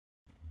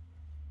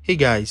Hey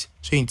guys,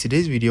 so in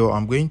today's video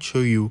I'm going to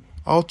show you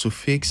how to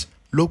fix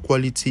low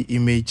quality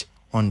image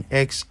on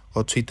X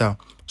or Twitter.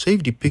 So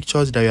if the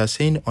pictures that you are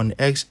seeing on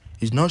X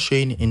is not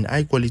showing in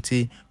high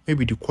quality,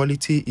 maybe the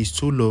quality is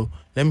too low,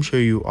 let me show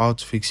you how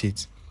to fix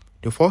it.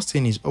 The first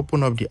thing is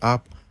open up the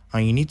app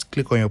and you need to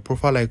click on your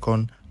profile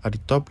icon at the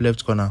top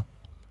left corner.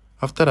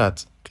 After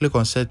that, click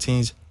on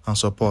settings and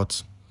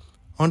support.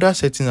 Under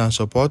settings and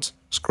support,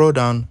 scroll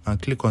down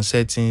and click on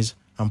settings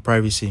and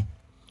privacy.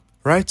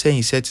 Right here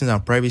in settings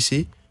and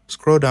privacy,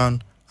 scroll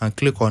down and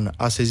click on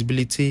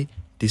accessibility,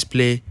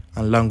 display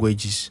and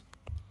languages.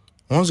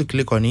 Once you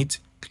click on it,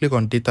 click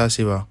on data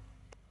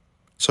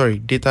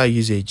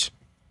usage.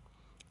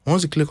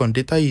 Once you click on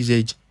data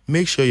usage,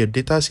 make sure your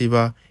data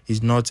saver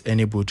is not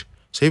enabled.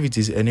 So if it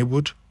is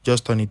enabled,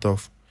 just turn it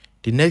off.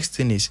 The next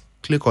thing is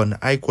click on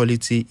high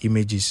quality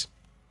images.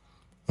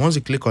 Once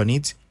you click on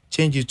it,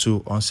 change it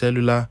to on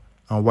cellular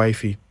and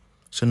Wi-Fi.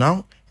 So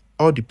now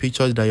all the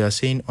pictures that you are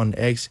seeing on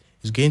X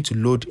is going to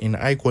load in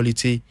high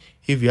quality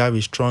if you have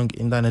a strong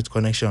internet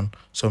connection.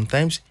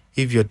 Sometimes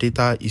if your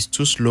data is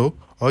too slow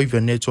or if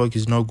your network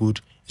is not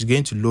good, it's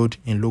going to load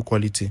in low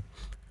quality.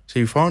 So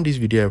if you found this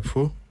video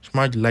helpful,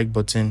 smash the like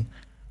button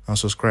and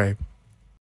subscribe.